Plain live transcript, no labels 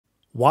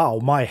Wow,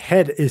 my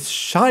head is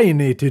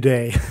shiny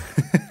today.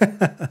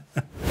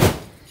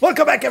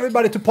 Welcome back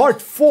everybody to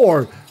part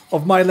 4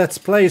 of my Let's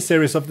Play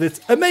series of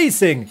this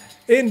amazing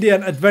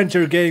Indian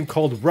adventure game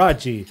called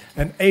Raji,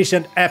 an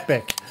ancient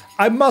epic.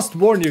 I must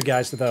warn you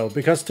guys though,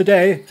 because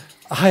today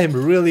I am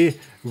really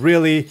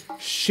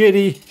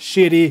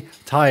shitty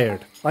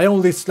tired. I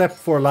only slept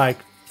for like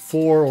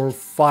 4 or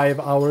 5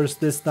 hours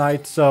this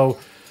night, so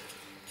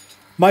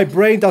my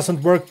brain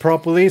doesn't work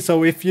properly.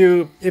 So if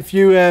you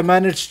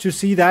manage to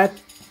see that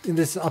in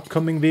this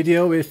upcoming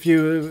video, if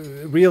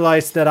you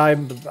realize that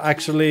I'm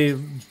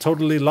actually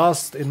totally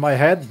lost in my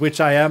head, which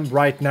I am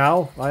right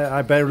now,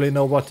 I barely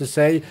know what to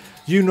say,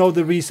 you know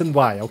the reason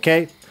why,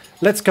 okay?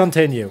 Let's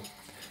continue.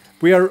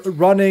 We are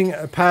running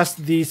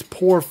past these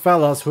poor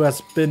fellas who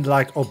has been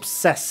like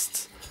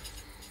obsessed.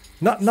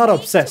 Not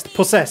obsessed,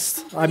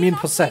 possessed. I mean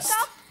possessed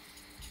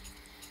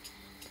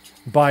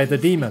by the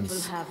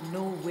demons. People have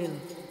no will.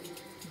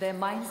 Their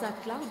minds are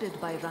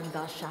clouded by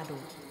Ranga's shadow.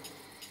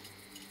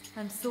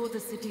 And so the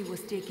city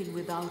was taken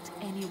without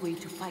any way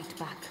to fight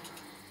back.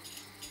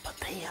 But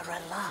they are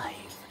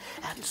alive,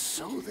 and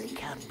so they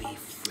can be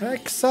free.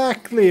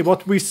 Exactly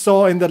what we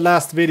saw in the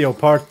last video,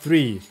 part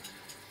 3.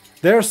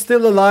 They're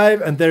still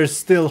alive and there's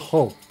still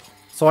hope.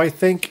 So I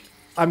think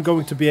I'm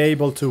going to be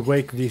able to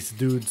wake these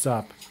dudes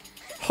up.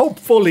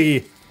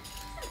 Hopefully!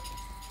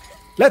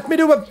 Let me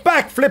do a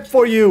backflip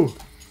for you!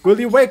 Will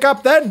you wake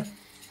up then?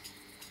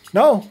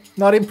 No?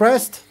 Not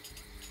impressed?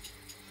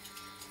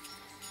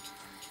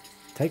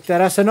 Take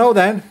that as a no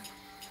then.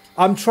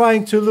 I'm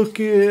trying to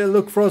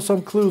look for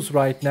some clues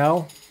right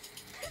now.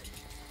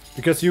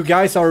 Because you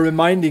guys are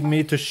reminding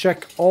me to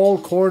check all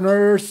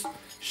corners,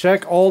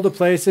 check all the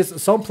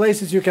places. Some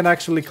places you can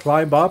actually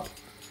climb up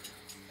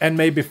and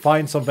maybe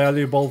find some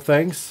valuable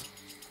things.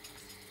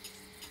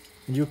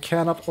 You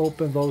cannot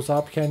open those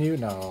up, can you?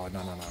 No.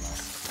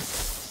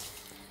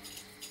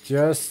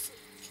 Just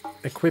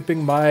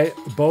equipping my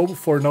bow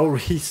for no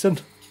reason.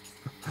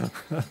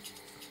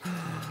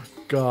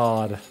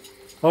 God.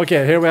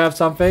 Okay, here we have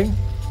something.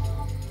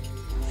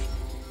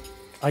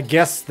 I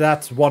guess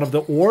that's one of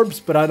the orbs,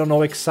 but I don't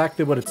know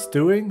exactly what it's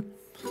doing.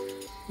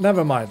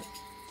 Never mind.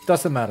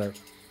 Doesn't matter.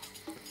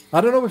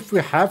 I don't know if we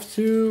have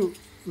to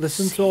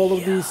listen to all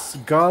of these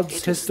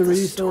gods'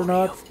 histories or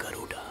not.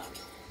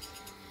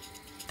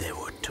 There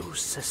were 2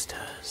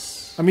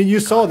 sisters. I mean, you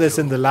saw this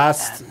in the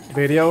last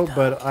video,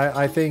 but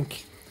I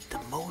think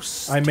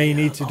I may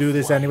need to do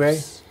this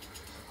anyway.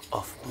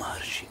 Of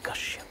Maharishi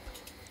Kashyap.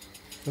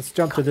 Let's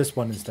jump to this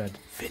one instead.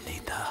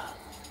 Vinita,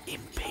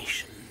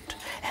 impatient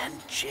and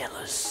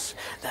jealous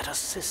that her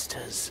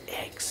sister's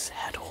eggs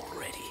had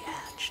already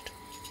hatched,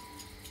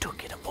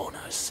 took it upon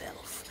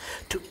herself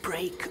to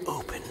break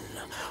open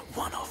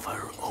one of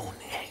her own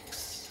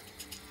eggs.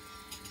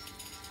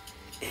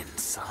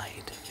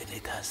 Inside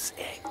Vinita's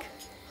egg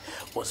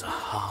was a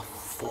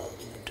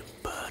half-formed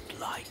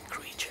bird-like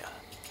creature.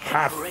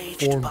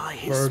 Enraged by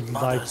his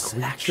mother's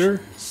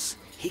actions,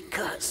 he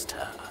cursed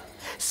her,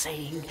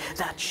 saying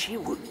that she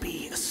would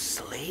be a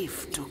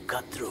slave to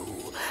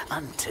Kadru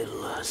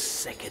until her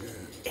second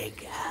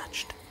egg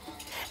hatched.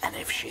 And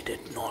if she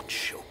did not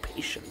show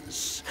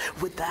patience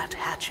with that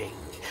hatching,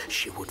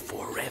 she would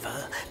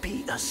forever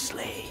be a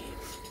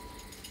slave.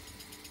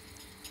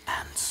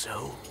 And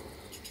so,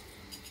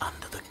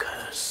 under the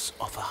curse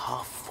of a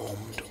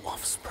half-formed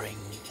offspring,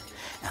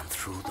 and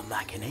through the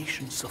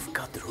machinations of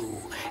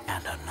Kadru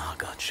and her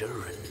Naga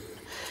children,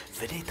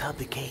 Vinita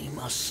became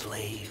a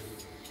slave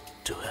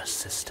to her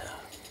sister.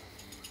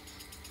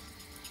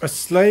 A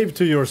slave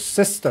to your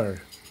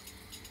sister?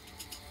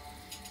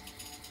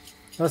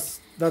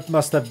 That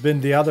must have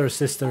been the other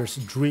sister's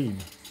dream.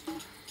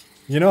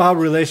 You know how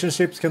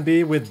relationships can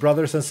be with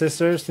brothers and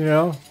sisters, you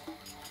know?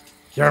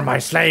 You're my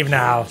slave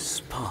now!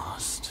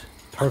 Passed.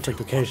 Perfect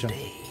occasion. One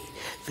day,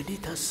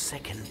 Vinita's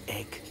second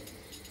egg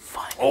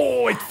finally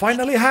Oh, it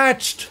finally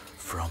hatched!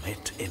 From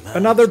it emerged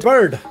another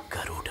bird!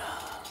 Garuda,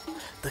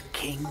 the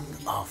king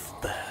of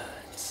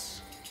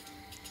birds.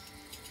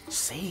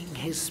 Seeing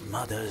his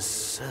mother's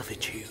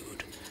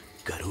servitude,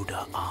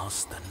 Garuda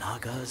asked the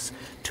Nagas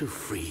to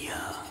free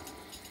her.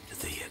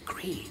 They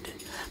agreed,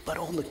 but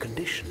on the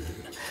condition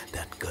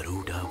that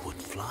Garuda would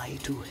fly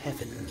to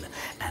heaven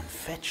and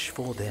fetch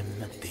for them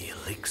the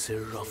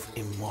elixir of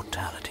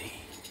immortality.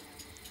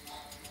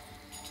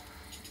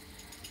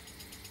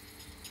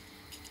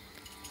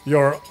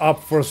 You're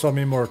up for some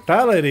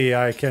immortality,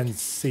 I can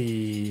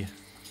see.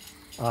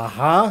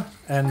 And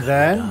Garuda,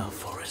 then?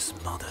 for his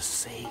mother's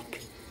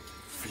sake,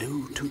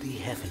 flew to the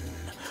heaven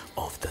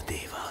of the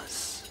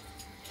Devas.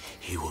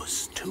 He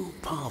was too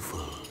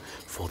powerful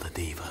for the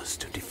Devas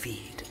to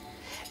defeat,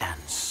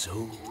 and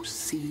so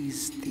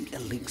seized the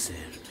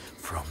elixir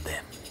from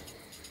them.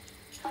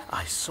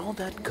 I saw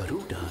that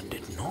Garuda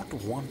did not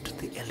want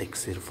the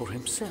elixir for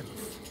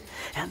himself,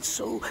 and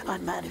so I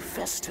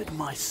manifested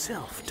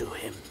myself to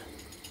him.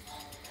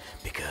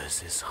 Because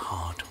his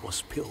heart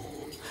was pure,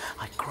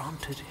 I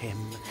granted him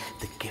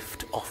the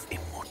gift of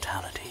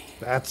immortality.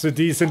 That's a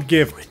decent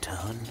gift. In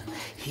return,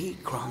 he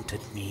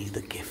granted me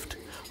the gift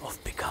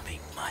of becoming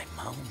my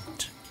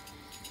mount,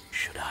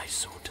 should I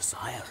so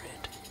desire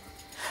it.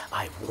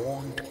 I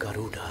warned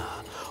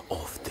Garuda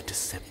of the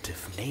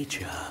deceptive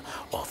nature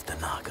of the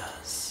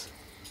Nagas.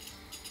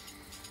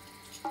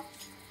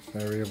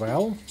 Very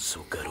well.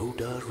 So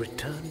Garuda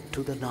returned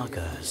to the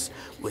Nagas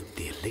with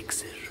the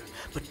elixir,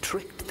 but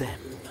tricked them,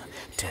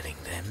 telling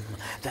them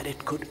that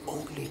it could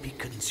only be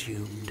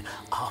consumed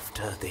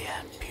after they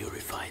had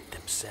purified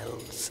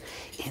themselves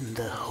in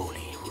the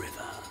holy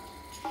river.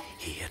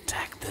 He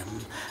attacked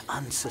them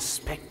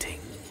unsuspecting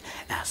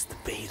as they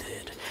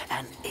bathed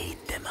and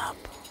ate them up.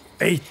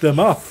 Ate them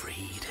up?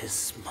 Freed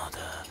his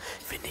mother,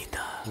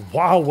 Vinita.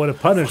 Wow, what a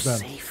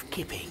punishment. For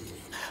safekeeping,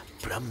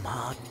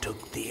 Brahma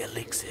took the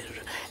elixir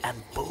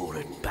and bore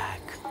it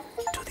back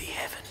to the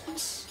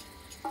heavens.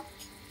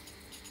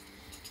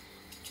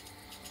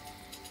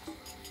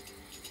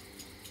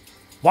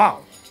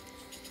 Wow.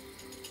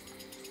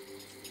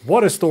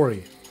 What a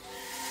story.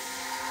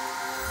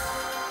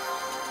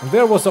 And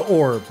there was an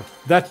orb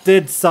that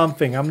did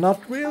something. I'm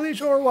not really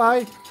sure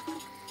why.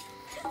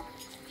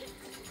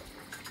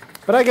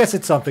 But I guess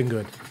it's something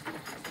good.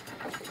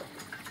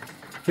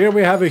 Here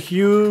we have a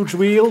huge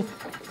wheel.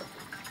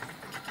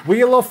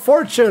 Wheel of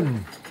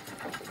Fortune.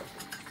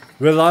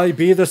 Will I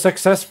be the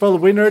successful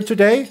winner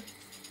today?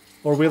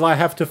 Or will I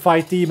have to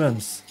fight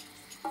demons?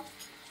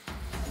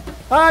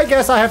 I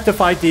guess I have to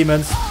fight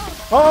demons.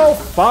 Oh,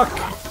 fuck.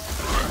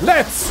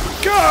 Let's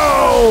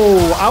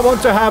go! I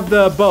want to have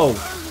the bow.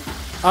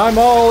 I'm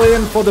all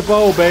in for the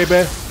bow,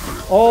 baby.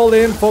 All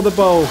in for the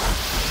bow.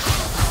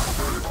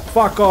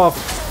 Fuck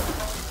off.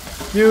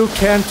 You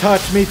can't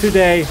touch me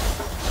today.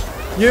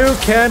 You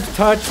can't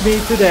touch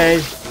me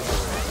today.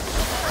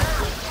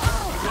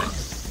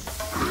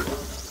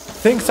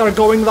 Things are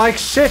going like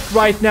shit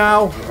right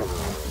now.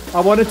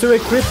 I wanted to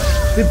equip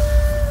the...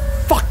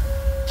 Fuck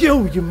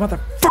you, you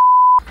motherfucker.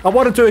 I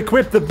wanted to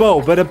equip the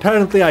bow, but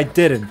apparently I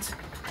didn't.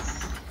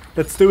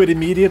 Let's do it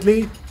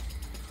immediately.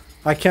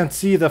 I can't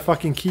see the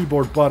fucking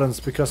keyboard buttons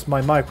because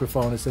my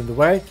microphone is in the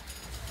way.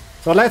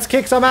 So let's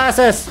kick some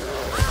asses.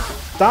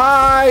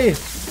 Die!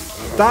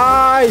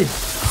 Die!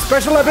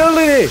 Special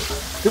ability!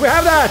 Do we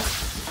have that?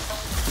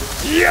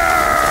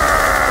 Yeah!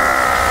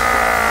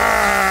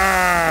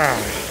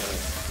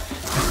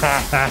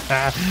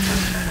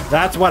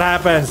 That's what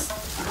happens.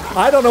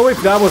 I don't know if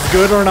that was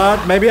good or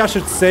not. Maybe I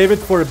should save it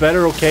for a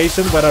better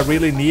occasion when I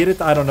really need it.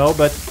 I don't know,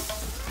 but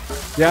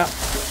yeah.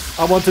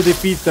 I want to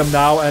defeat them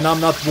now, and I'm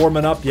not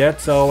warming up yet,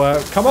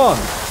 so come on.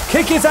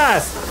 Kick his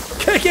ass!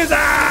 Kick his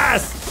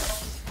ass!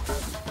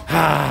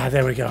 Ah,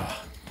 there we go.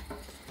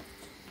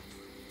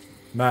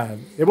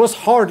 Man, it was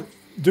hard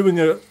doing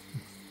a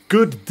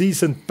good,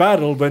 decent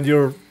battle when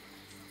you're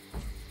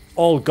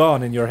all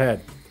gone in your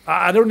head.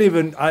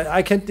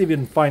 I can't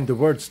even find the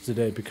words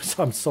today because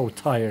I'm so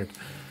tired.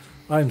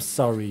 I'm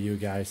sorry, you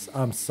guys.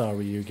 I'm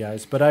sorry, you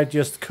guys. But I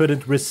just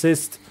couldn't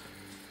resist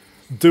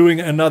doing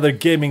another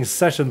gaming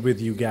session with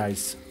you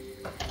guys.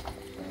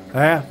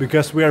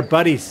 Because we are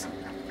buddies.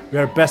 We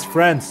are best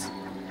friends.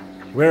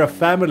 We're a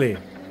family.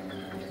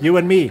 You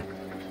and me.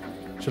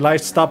 Shall I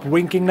stop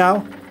winking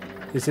now?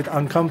 Is it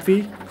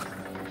uncomfy?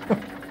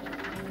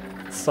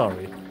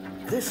 Sorry.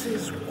 This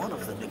is one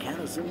of the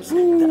mechanisms that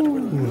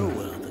will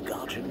lower the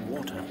Guardian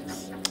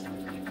waters.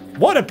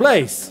 What a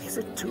place! Is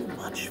it too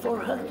much for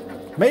her?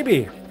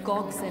 Maybe.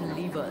 Cogs and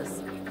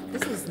levers.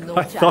 This is no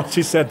I thought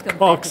she said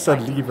cogs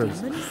and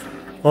levers.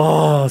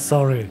 Oh,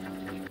 sorry.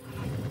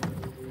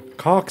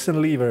 Cogs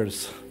and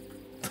levers.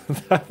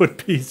 That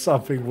would be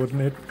something,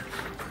 wouldn't it?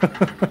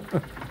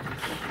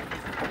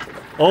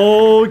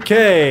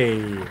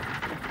 Okay.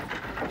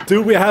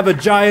 Do we have a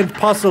giant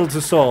puzzle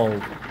to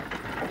solve?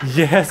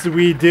 Yes,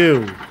 we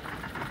do.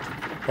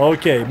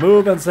 Okay,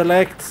 move and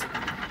select.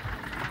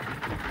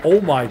 Oh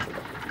my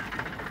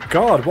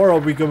god, what are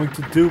we going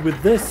to do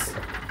with this?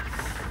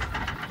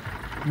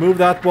 Move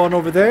that one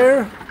over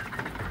there.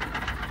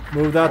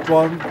 Move that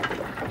one.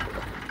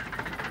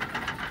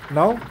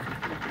 No?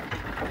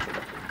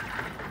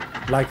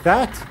 Like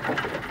that?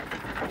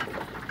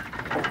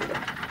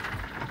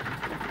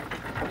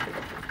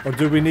 Or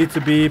do we need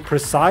to be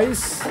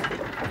precise?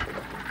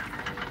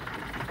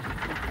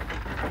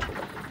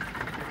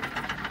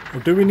 Or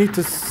do we need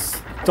to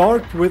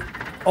start with...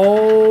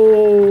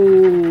 Oh!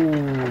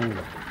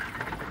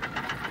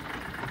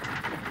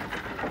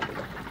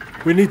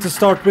 We need to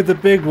start with the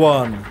big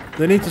one.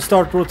 They need to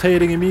start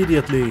rotating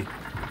immediately.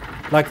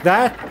 Like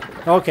that?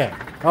 Okay.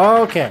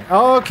 Okay.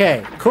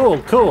 Okay.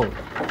 Cool. Cool.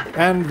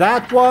 And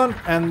that one.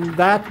 And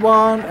that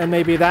one. And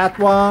maybe that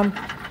one.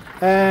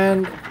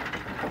 And...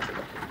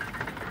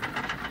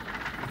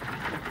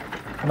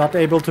 not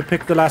able to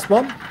pick the last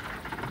one?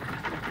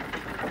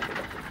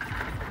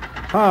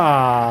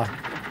 Ah.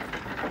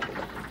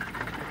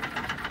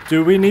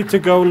 Do we need to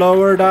go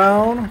lower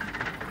down?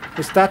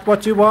 Is that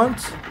what you want?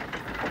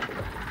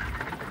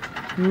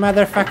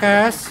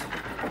 Motherfuckers.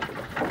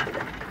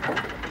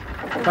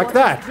 Like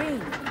that.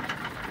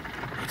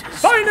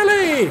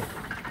 Finally!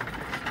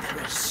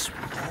 There is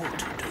more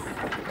to do.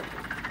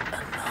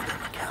 Another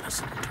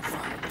mechanism to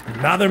find.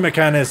 Another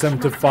mechanism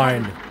to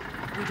find.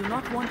 do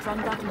not want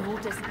Ranga to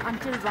notice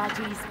until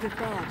Raji is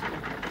prepared.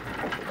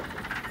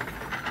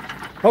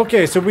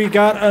 Okay, so we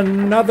got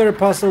another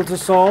puzzle to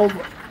solve.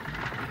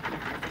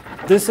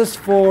 This is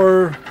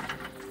for...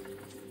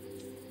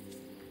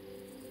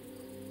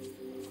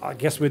 I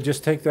guess we'll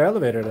just take the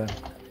elevator then.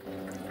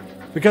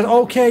 Because,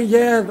 okay,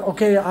 yeah,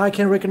 okay, I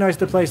can recognize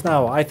the place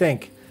now, I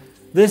think.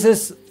 This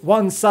is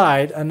one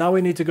side, and now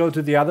we need to go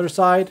to the other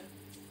side.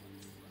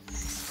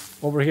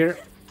 Over here.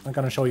 I'm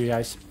gonna show you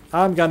guys.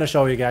 I'm gonna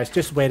show you guys.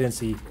 Just wait and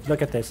see.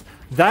 Look at this.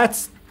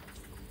 That's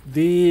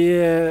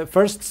the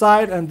first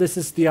side, and this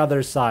is the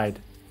other side.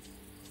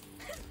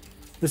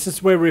 This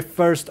is where we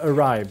first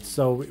arrived,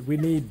 so we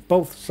need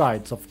both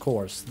sides, of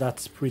course.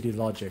 That's pretty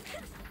logic.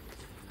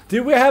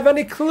 Do we have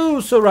any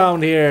clues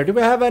around here? Do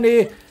we have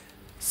any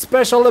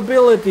special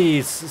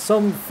abilities?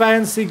 Some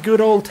fancy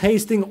good old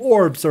tasting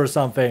orbs or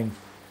something?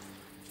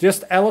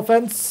 Just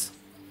elephants?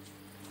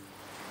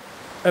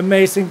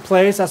 Amazing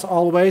place as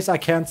always. I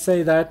can't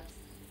say that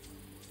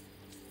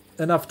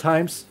enough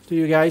times to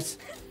you guys.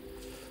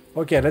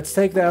 Okay, let's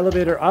take the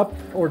elevator up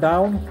or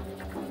down.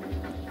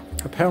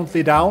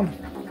 Apparently down.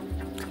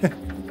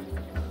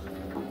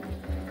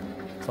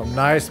 Some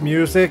nice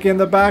music in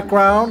the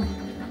background.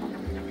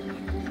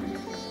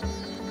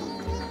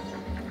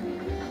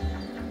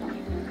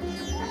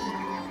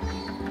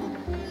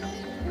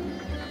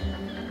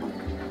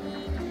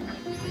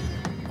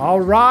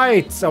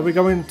 Alright, so we're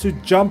going to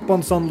jump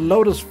on some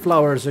lotus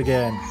flowers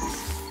again.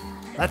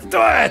 Let's do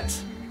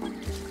it!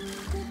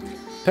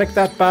 Pick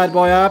that bad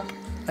boy up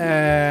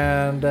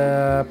and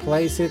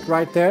place it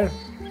right there.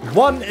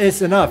 One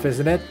is enough,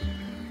 isn't it?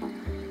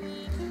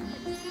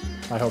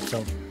 I hope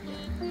so.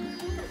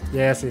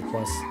 Yes, it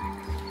was.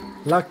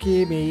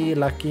 Lucky me,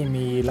 lucky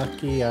me,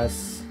 lucky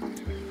us.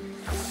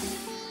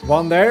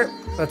 One there.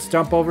 Let's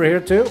jump over here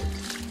too.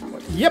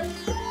 Yep.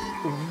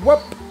 Whoop.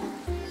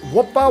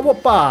 Whoopa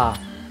whoopa.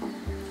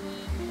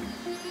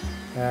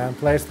 And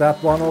place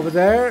that one over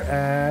there.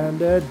 And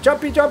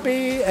jumpy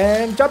jumpy.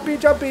 And jumpy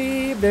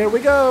jumpy. There we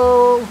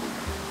go.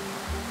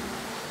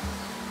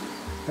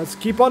 Let's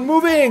keep on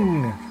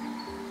moving.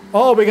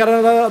 Oh, we got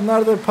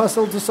another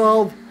puzzle to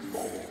solve.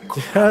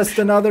 Just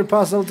another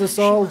puzzle to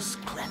solve. She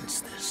must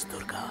cleanse this,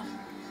 Durga.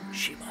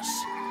 She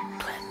must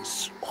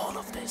cleanse all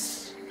of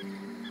this.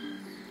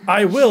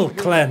 I will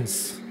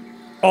cleanse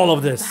all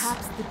of this.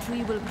 Perhaps the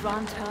tree will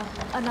grant her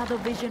another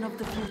vision of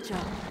the future.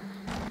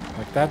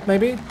 Like that,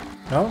 maybe?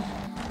 No?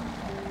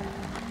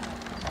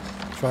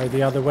 Try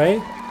the other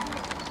way.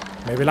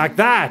 Maybe like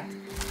that.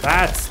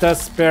 That's the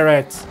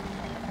spirit.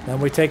 Then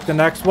we take the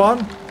next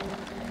one.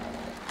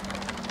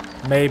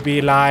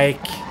 Maybe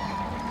like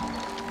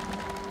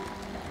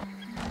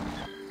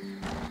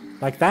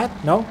that?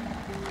 No?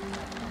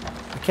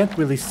 I can't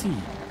really see.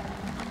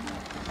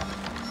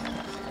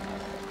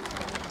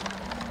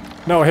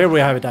 No, here we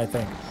have it, I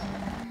think.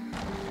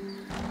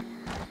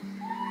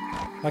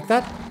 Like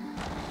that?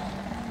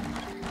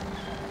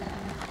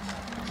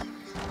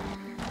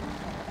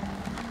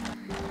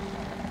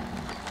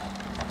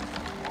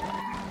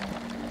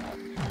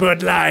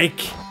 But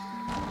like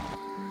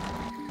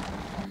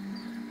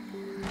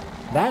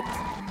that?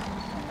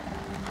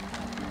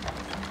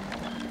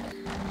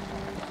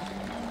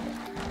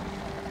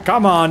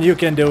 Come on, you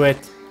can do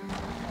it.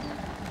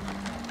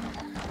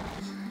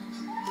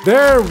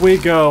 There we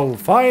go,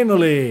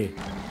 finally.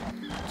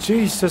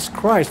 Jesus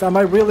Christ, am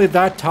I really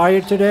that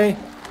tired today?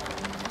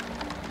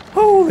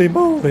 Holy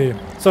moly.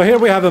 So here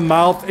we have a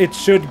mouth, it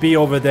should be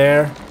over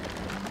there.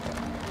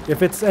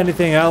 If it's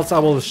anything else, I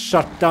will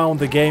shut down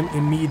the game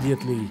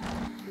immediately.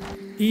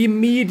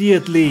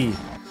 Immediately.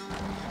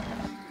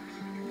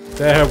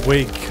 There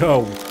we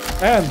go.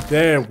 And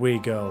there we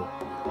go.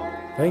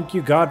 Thank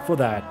you, God, for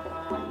that.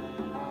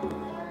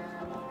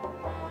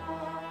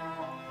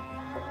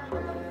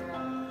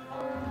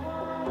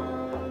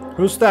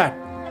 Who's that?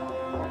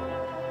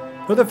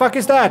 Who the fuck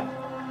is that?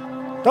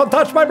 Don't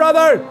touch my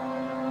brother!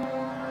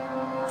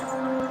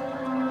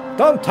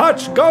 Don't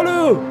touch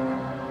Golu!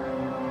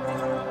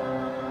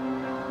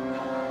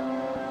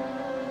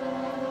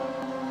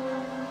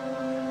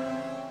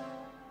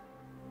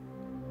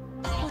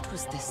 What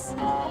was this?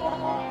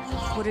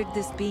 What did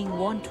this being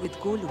want with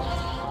Golu?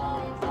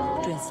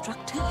 To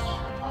instruct him?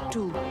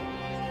 To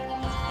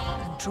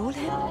control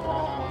him?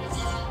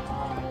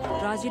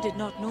 Raji did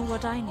not know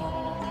what I knew.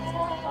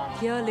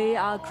 Here lay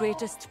our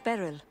greatest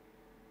peril.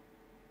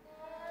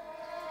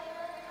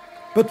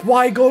 But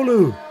why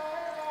Golu?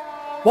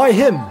 Why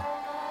him?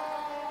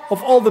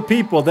 Of all the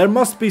people, there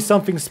must be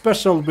something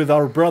special with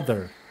our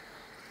brother.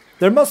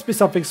 There must be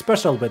something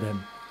special with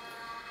him.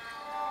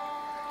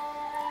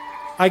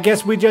 I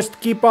guess we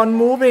just keep on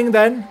moving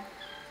then.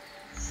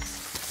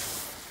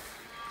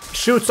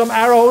 Shoot some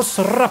arrows.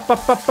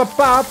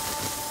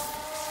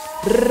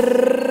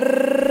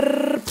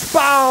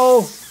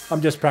 Pow!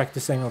 I'm just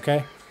practicing,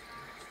 okay?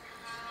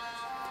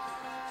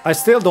 I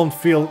still don't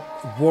feel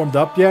warmed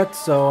up yet,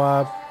 so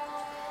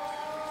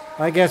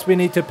I guess we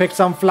need to pick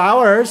some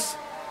flowers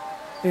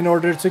in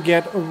order to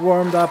get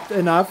warmed up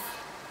enough.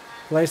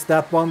 Place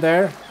that one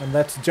there, and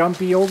let's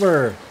jumpy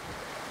over.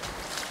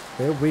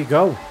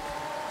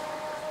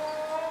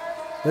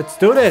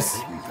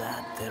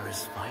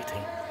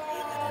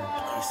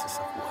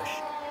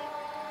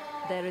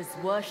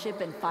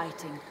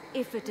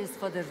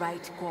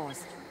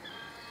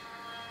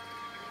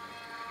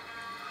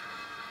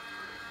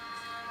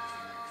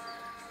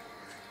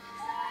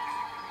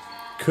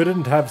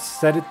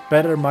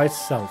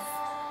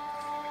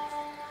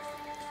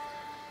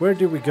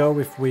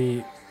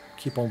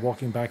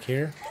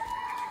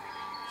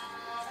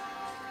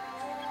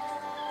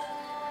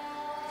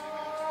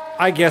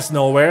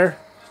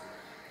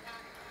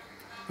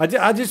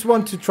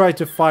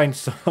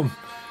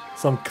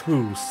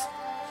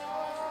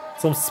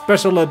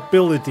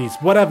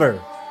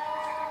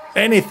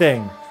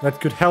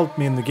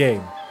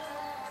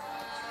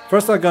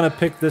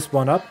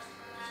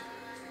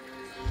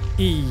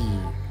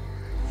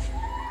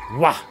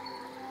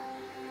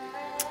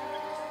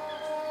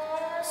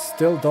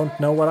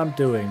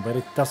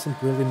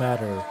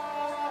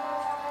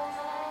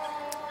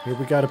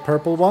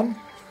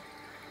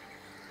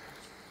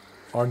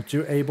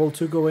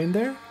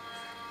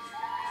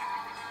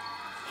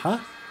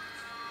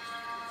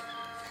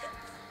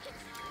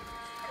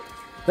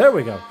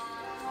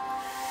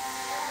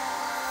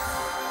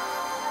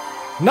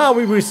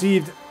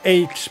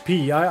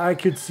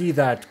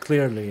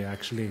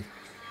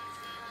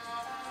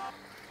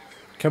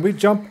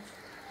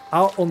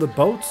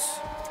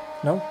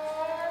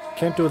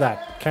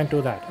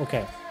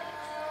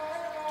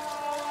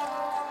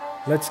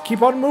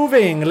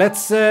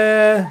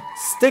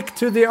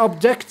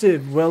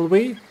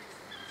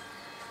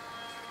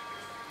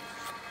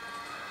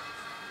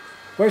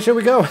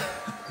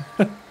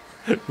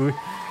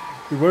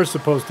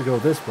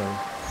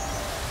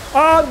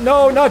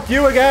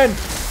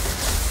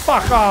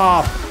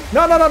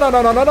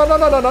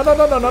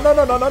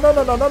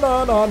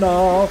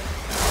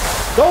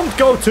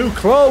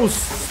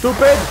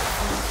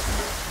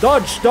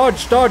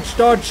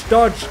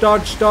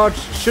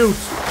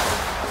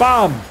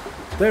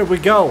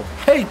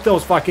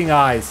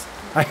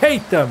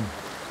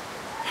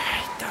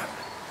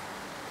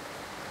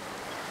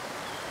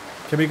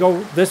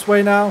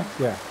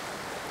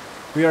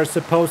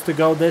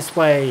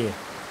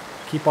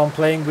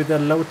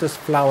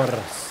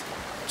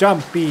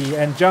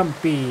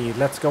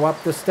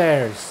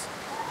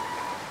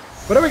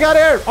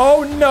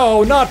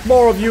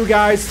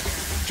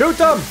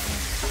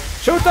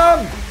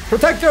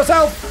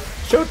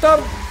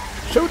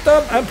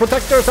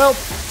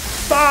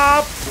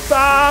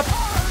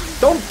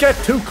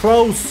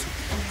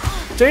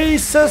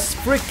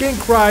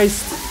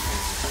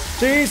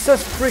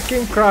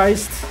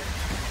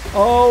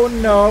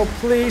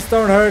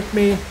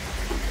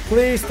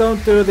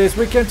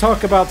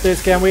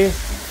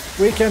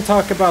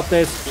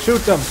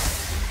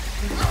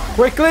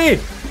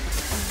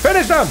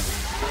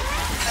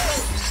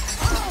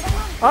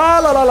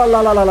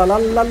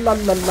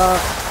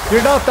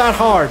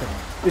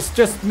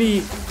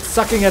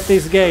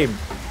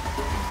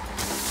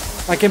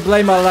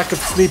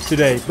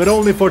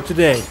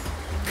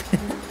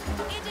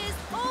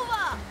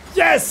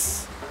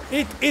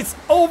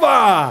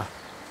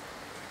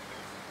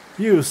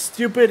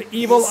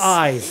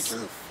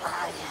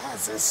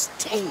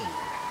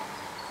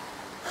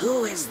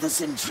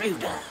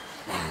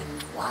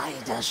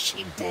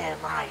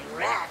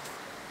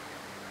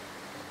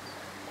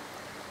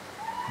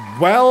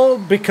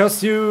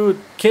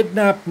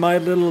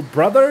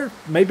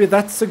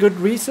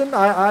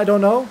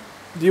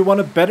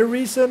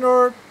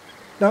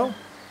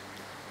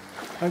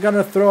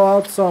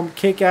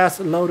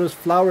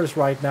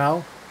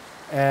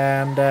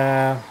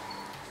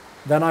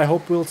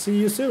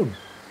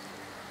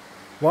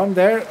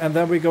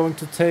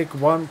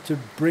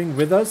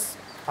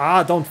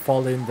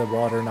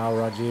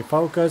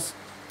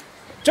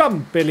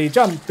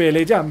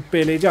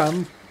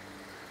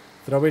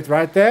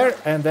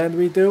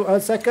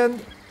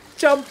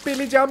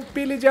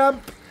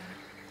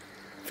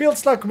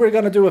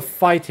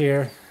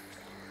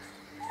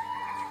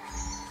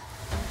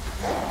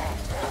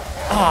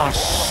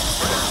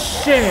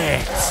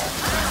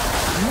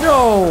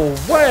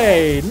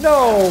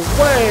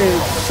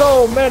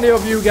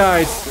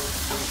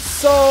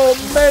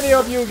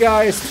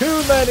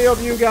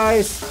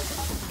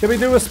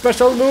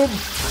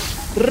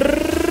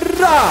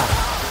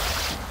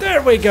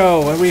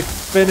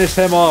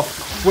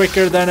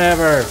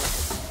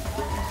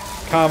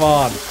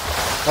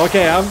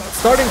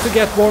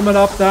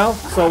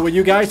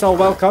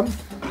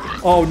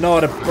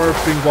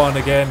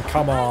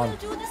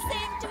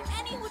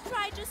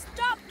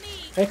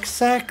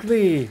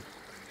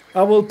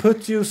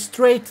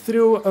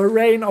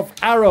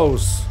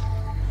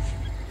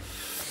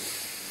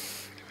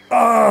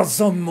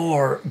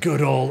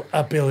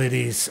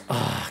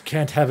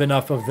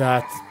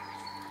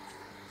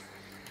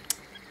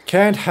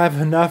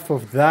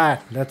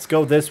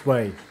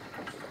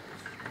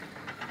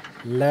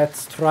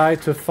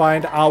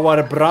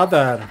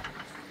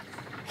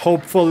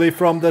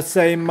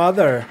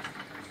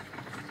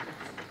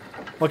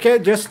 Okay,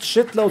 just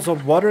shitloads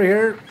of water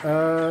here.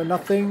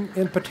 Nothing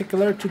in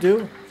particular to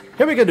do.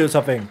 Here we can do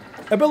something.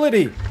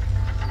 Ability.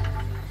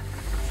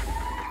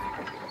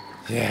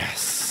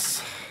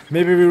 Yes.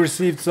 Maybe we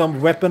received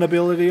some weapon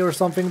ability or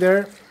something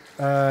there.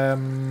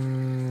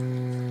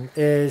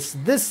 Is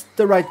this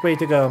the right way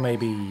to go,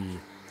 maybe?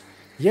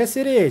 Yes,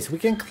 it is. We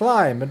can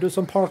climb and do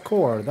some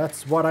parkour.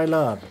 That's what I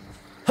love.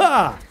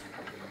 Ha!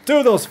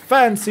 Do those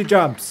fancy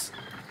jumps.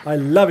 I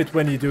love it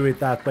when you do it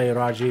that way,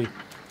 Raji.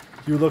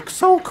 You look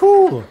so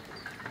cool.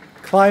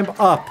 Climb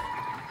up.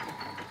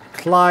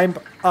 Climb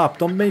up.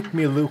 Don't make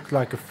me look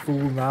like a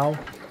fool now.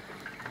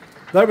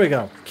 There we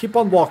go. Keep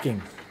on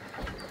walking.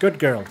 Good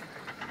girl.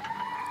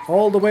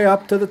 All the way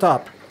up to the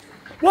top.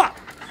 What?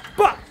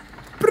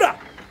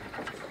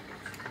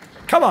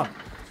 Come on.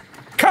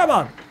 Come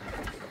on.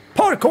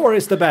 Parkour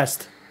is the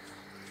best.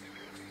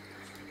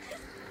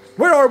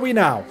 Where are we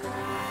now?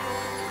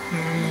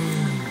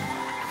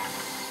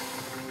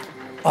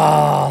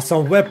 Ah,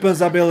 some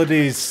weapons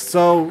abilities.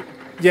 So,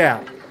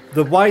 yeah.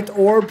 The white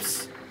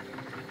orbs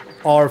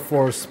are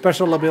for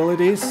special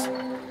abilities,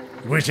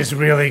 which is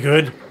really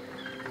good.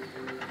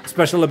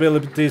 Special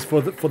abilities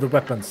for the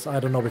weapons. I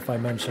don't know if I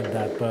mentioned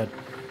that, but...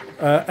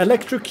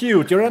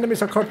 electrocute. Your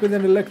enemies are caught with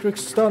an electric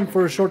stun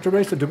for a short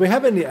duration. Do we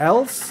have any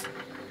else?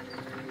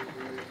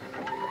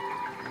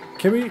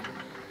 Can we...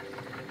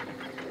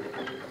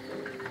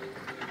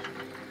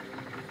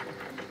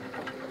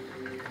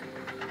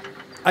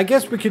 I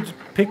guess we could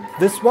pick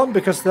this one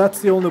because that's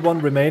the only one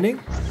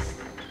remaining.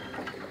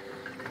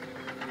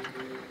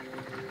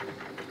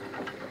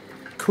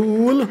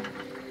 Cool.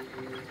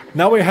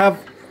 Now we have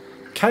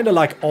kind of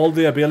like all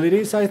the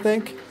abilities, I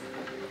think.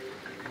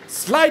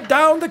 Slide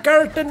down the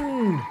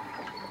curtain!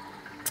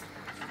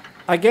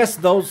 I guess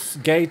those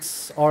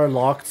gates are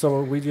locked,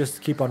 so we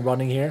just keep on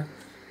running here.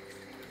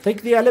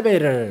 Take the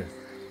elevator.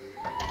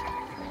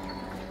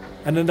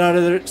 And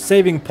another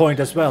saving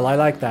point as well. I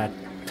like that.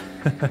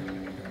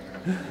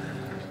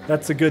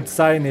 That's a good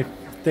sign if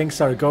things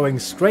are going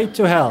straight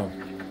to hell.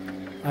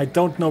 I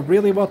don't know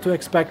really what to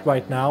expect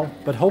right now,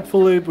 but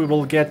hopefully we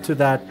will get to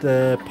that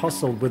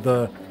puzzle with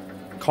the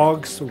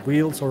cogs, or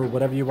wheels, or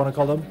whatever you want to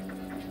call them.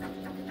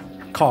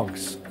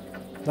 Cogs.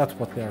 That's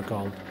what they are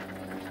called.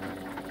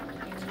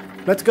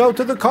 Let's go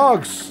to the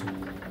cogs.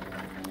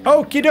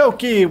 Okie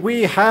dokie,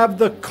 we have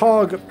the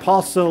cog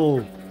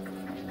puzzle.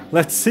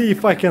 Let's see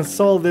if I can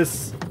solve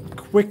this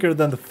quicker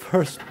than the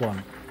first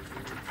one.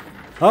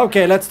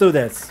 Okay, let's do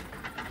this.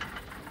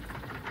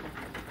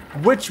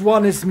 Which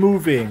one is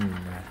moving?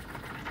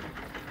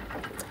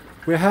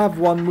 We have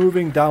one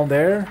moving down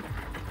there.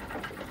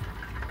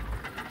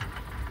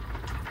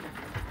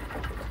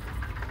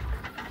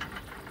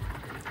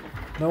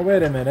 No,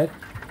 wait a minute.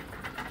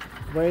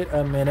 Wait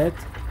a minute.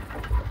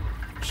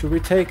 Should we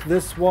take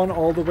this one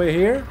all the way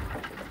here?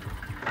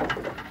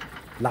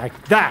 Like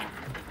that.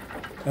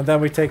 And then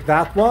we take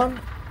that one.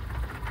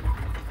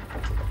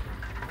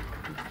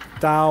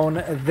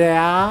 Down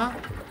there.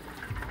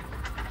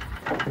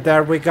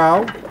 There we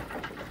go.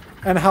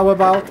 And how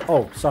about...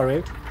 Oh,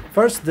 sorry.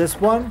 First this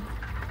one.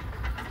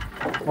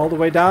 All the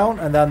way down.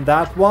 And then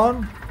that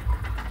one.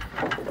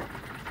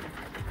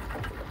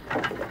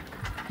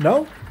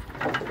 No?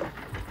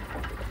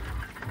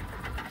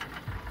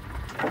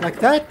 Like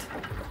that?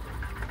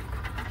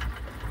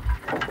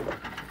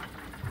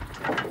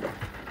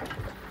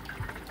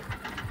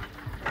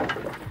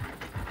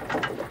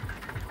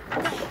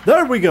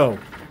 There we go!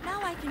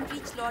 Now I can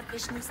reach Lord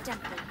Vishnu's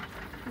temple.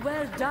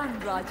 Well done,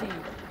 Raji.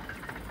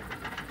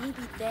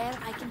 Maybe there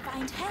I can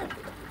find help.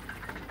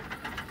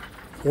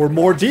 Or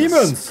more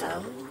demons!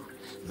 So,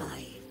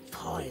 my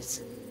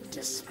poison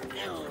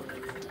dispelled.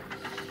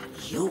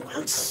 You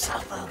will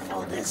suffer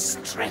for this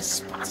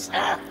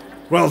trespasser.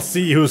 We'll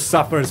see who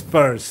suffers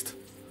first.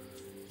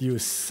 You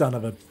son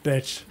of a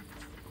bitch.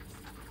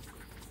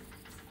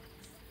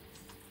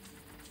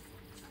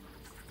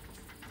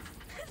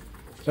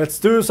 Let's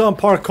do some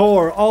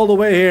parkour all the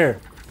way here.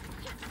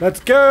 Let's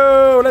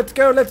go! Let's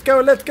go! Let's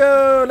go! Let's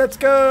go! Let's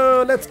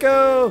go! Let's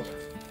go!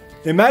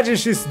 Imagine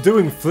she's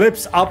doing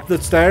flips up the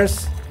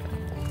stairs.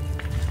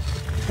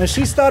 And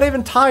she's not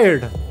even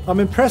tired. I'm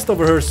impressed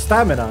over her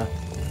stamina.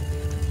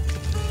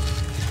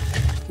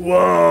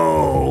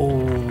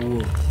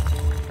 Whoa!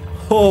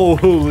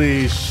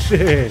 Holy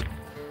shit!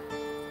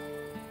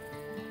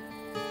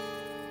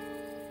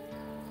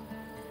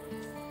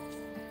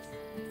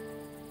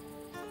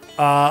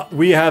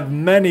 We have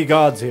many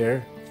gods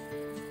here.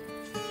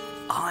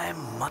 I'm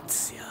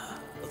Matsya,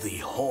 the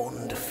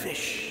horned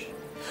fish,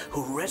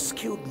 who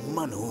rescued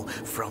Manu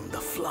from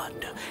the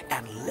flood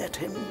and led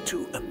him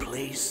to a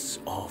place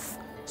of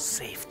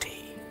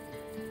safety.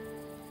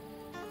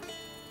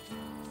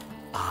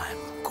 I'm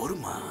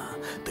Kurma,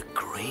 the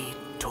great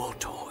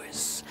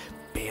tortoise,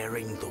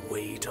 bearing the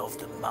weight of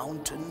the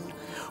mountain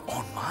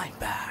on my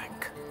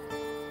back.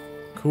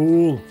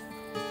 Cool.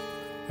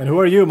 And who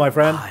are you, my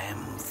friend? I am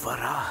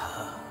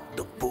Varaha,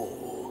 the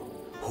bull,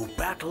 who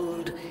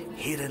battled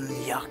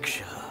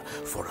Hiranyaksha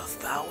for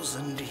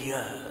 1,000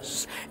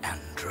 years and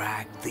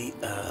dragged the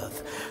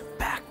earth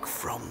back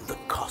from the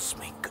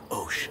cosmic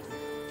ocean.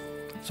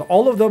 So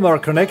all of them are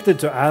connected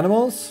to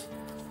animals?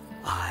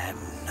 I am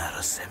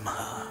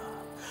Narasimha,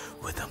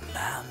 with a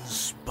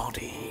man's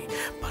body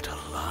but a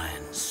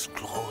lion's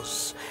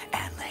claws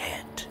and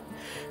head.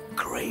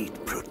 Great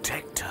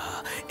protector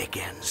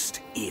against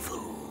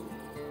evil.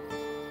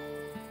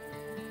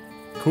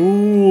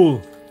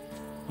 Cool.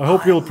 I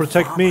hope you'll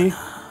protect me.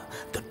 Vamana,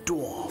 the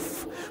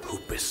dwarf who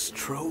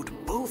bestrode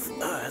both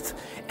earth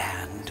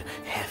and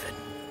heaven.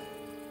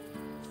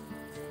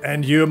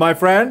 And you, my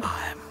friend?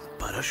 I am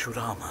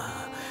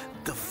Parashurama,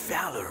 the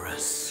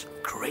valorous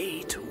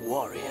great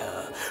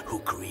warrior who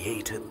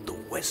created the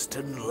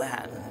western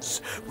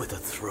lands with a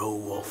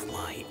throw of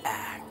my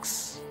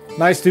axe.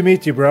 Nice to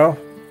meet you, bro.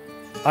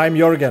 I'm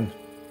Jorgen.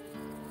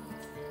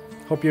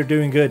 Hope you're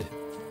doing good.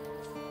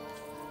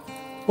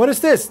 What is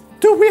this?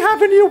 Do we have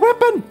a new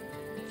weapon?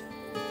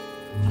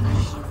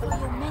 Thank you for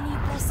your many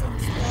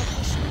blessings, Lord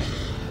Vishnu.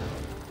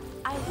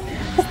 I will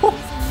use these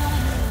in your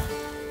name.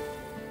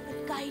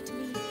 But guide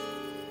me,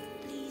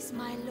 please,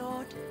 my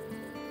Lord,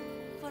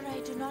 for I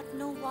do not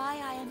know why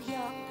I am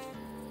here.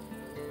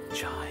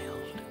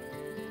 Child,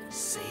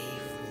 save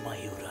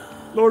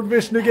Mayura. Lord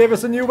Vishnu gave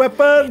us a new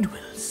weapon. It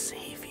will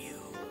save you.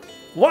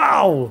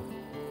 Wow.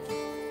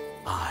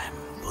 I'm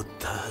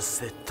Buddha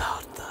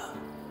Siddhartha,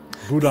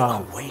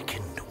 Buddha. the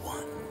awakened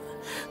one,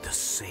 the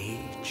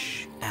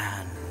sage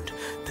and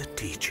the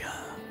teacher.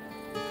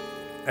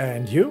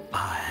 And you?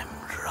 I'm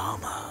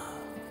Rama,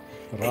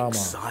 Rama.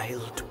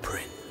 exiled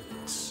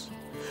prince,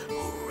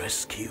 who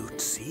rescued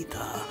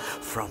Sita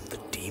from the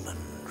demon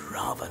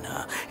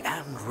Ravana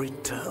and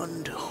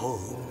returned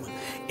home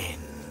in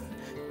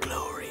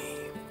glory.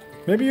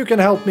 Maybe you can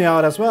help me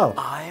out as well.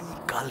 I'm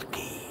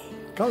Kalki,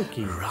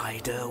 Kalki.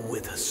 rider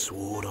with a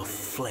sword of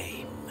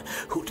flame,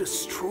 who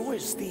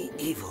destroys the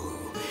evil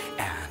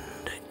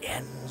and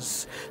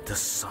ends the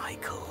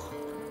cycle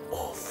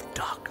of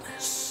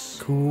darkness.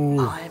 Cool.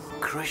 I'm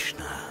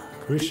Krishna,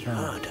 Krishna. the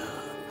herder,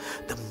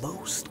 the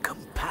most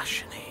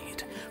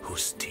compassionate, who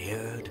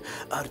steered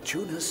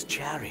Arjuna's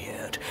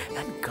chariot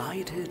and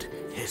guided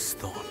his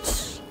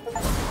thoughts.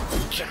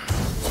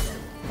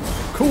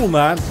 Cool,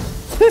 man.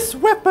 This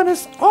weapon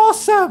is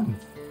awesome.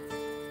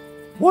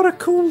 What a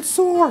cool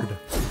sword.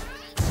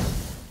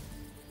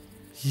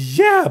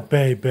 Yeah,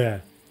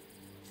 baby.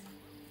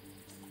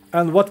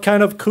 And what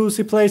kind of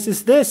cozy place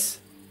is this?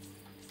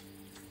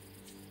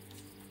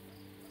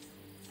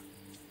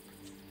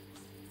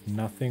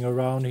 Nothing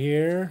around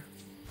here.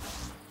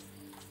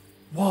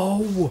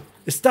 Whoa!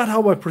 Is that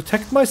how I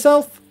protect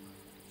myself?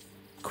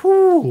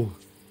 Cool.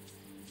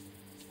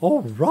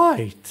 All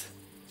right.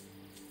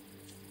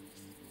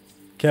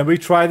 Can we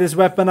try this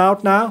weapon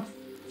out now?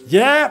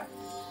 Yeah.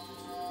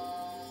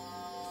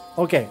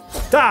 Okay.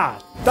 Da,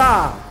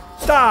 da,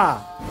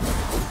 da.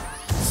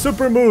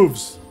 Super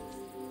moves.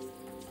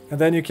 And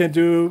then you can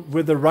do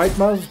with the right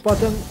mouse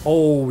button.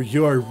 Oh,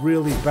 you're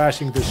really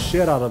bashing the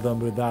shit out of them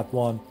with that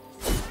one.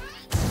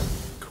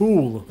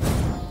 Cool.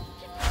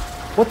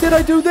 What did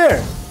I do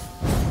there?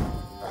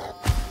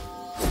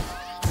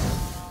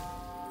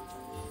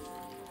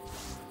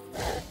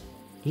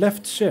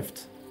 Left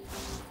shift.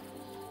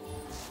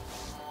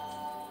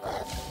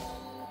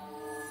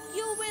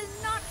 You will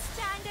not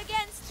stand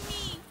against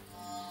me.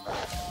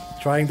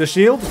 Trying the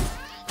shield?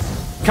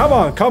 Come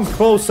on, come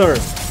closer.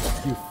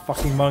 You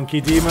fucking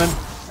monkey demon.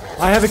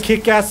 I have a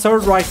kick-ass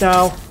sword right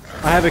now.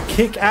 I have a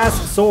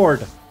kick-ass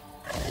sword.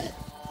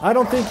 I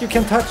don't think you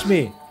can touch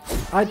me.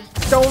 I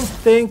don't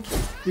think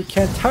you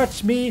can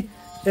touch me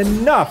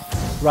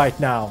enough right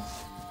now.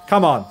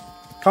 Come on,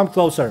 come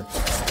closer.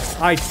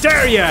 I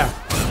dare ya!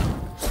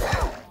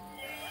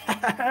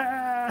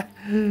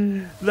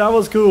 That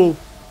was cool.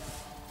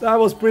 That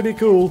was pretty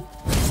cool.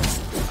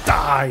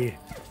 Die!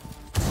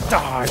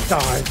 Die,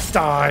 die,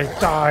 die,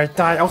 die,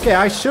 die. Okay,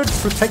 I should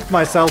protect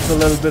myself a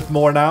little bit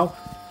more now.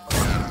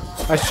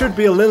 I should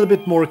be a little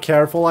bit more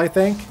careful, I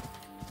think.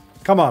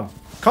 Come on.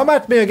 Come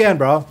at me again,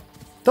 bro.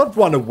 Don't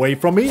run away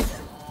from me.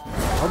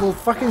 I will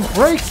fucking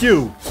break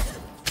you.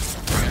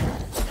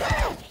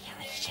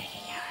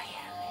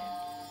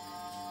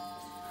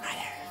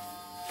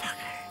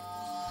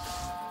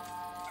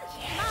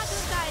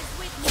 Maduka is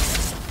with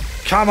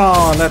me. Come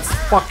on, let's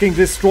fucking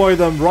destroy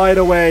them right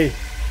away.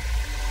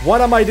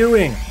 What am I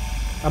doing?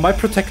 Am I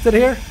protected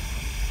here?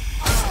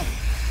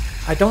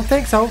 I don't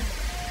think so.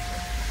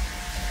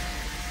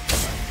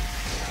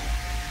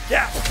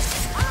 Yeah.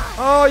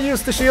 Oh,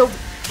 use the shield.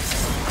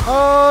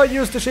 Oh,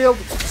 use the shield.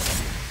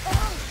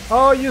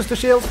 Oh, use the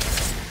shield.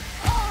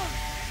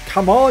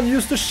 Come on,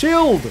 use the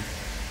shield.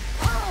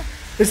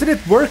 Isn't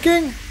it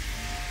working?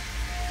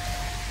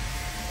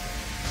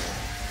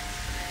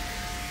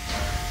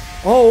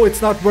 Oh,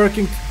 it's not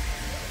working.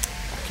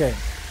 Okay.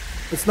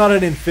 It's not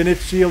an infinite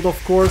shield,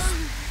 of course.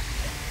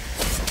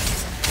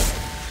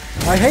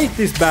 I hate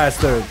these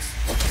bastards.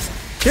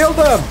 Kill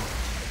them!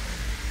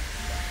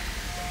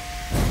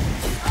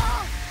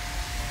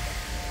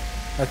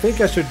 I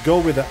think I should go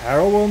with the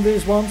arrow on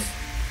these ones.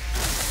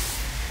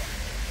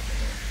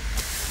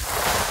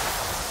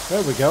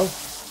 There we go.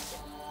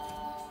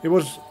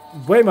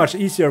 way much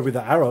easier with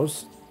the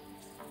arrows.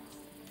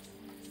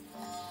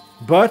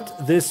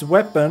 But this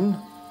weapon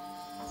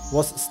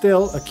was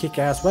still a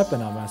kick-ass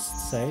weapon, I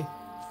must say.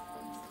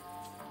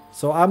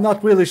 So I'm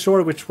not really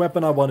sure which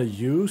weapon I want to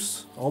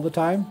use all the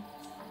time.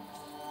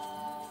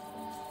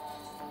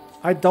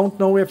 I don't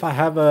know if I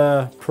have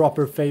a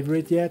proper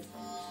favorite yet.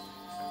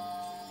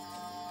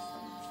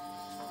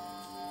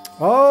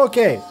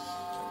 Okay.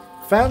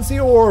 Fancy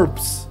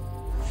orbs.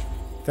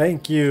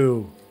 Thank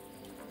you.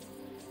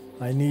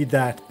 I need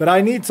that. But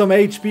I need some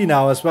HP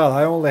now as well.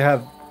 I only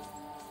have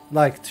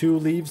like 2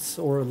 leaves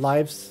or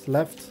lives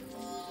left.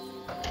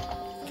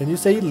 Can you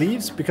say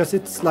leaves? Because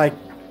it's like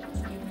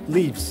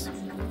leaves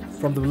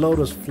from the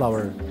lotus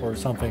flower or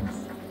something.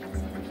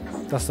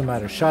 Doesn't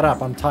matter. Shut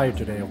up. I'm tired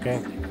today,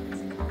 okay?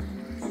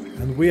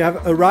 And we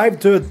have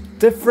arrived to a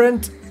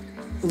different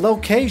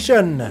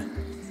location.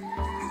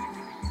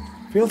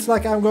 Feels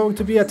like I'm going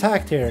to be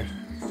attacked here.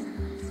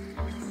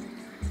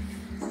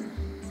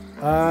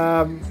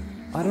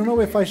 I don't know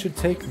if I should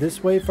take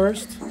this way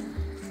first.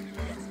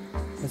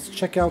 Let's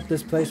check out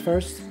this place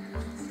first.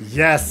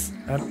 Yes,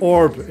 an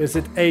orb. Is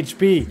it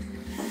HP?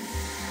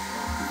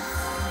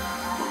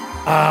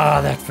 Ah,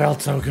 that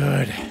felt so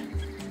good.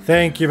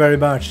 Thank you very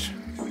much.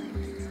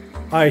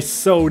 I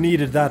so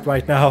needed that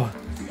right now.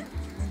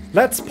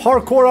 Let's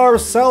parkour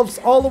ourselves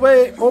all the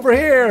way over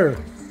here.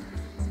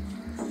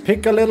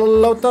 Pick a little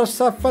lotus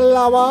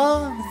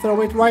flower,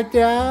 throw it right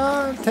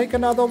there, take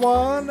another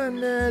one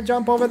and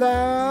jump over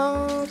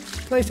there,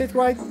 place it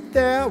right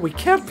there. We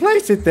can't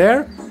place it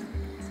there.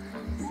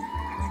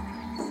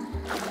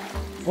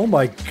 Oh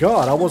my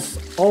god, I was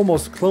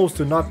almost close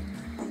to not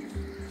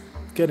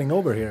getting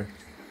over here.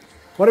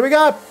 What do we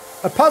got?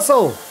 A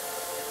puzzle!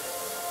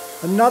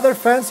 Another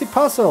fancy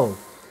puzzle.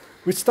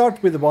 We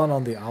start with the one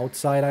on the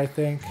outside, I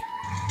think.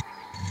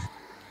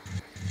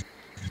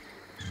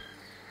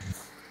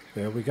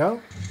 There we go.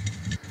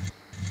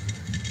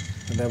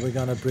 And then we're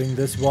gonna bring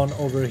this one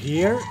over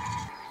here.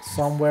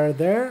 Somewhere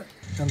there.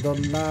 And the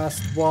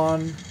last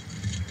one...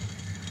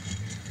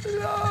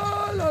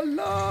 La la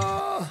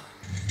la!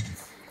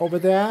 Over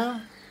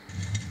there.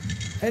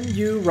 And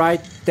you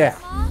right there.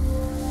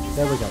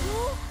 There we go.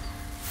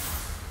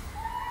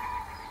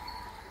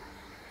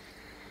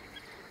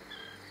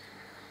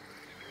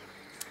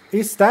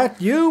 Is that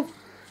you?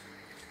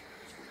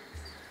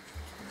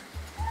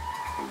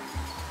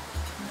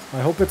 I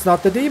hope it's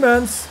not the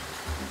demons.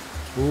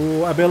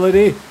 Ooh,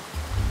 ability.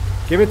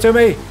 Give it to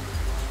me.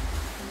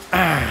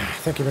 Ah,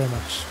 thank you very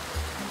much.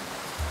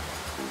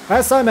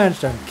 As I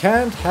mentioned,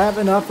 can't have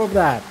enough of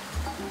that.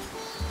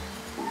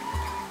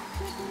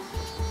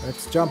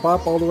 Let's jump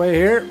up all the way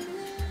here.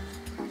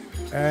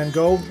 And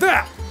go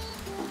there.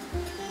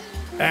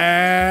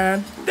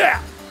 And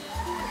there.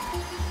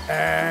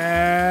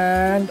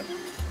 And...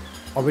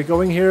 are we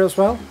going here as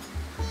well?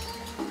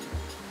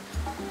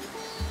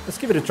 Let's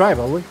give it a try,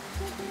 will we?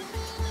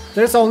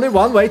 There's only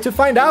one way to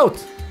find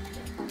out.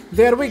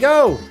 There we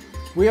go.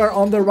 We are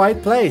on the right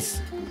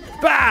place.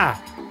 Bah!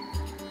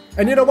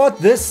 And you know what?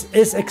 This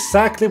is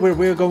exactly where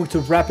we're going to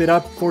wrap it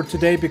up for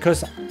today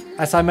because,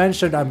 as I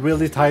mentioned, I'm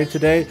really tired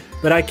today,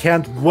 but I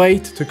can't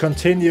wait to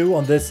continue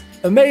on this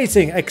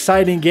amazing,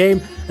 exciting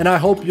game. And I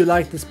hope you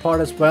like this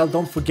part as well.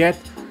 Don't forget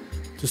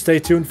to stay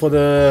tuned for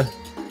the...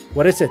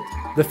 what is it?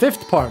 The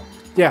 5th part.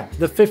 Yeah,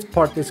 the 5th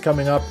part is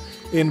coming up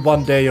in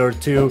 1 day or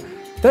 2.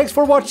 Thanks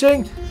for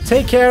watching.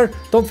 Take care.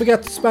 Don't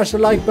forget to smash the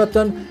like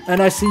button. And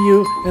I see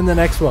you in the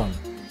next one.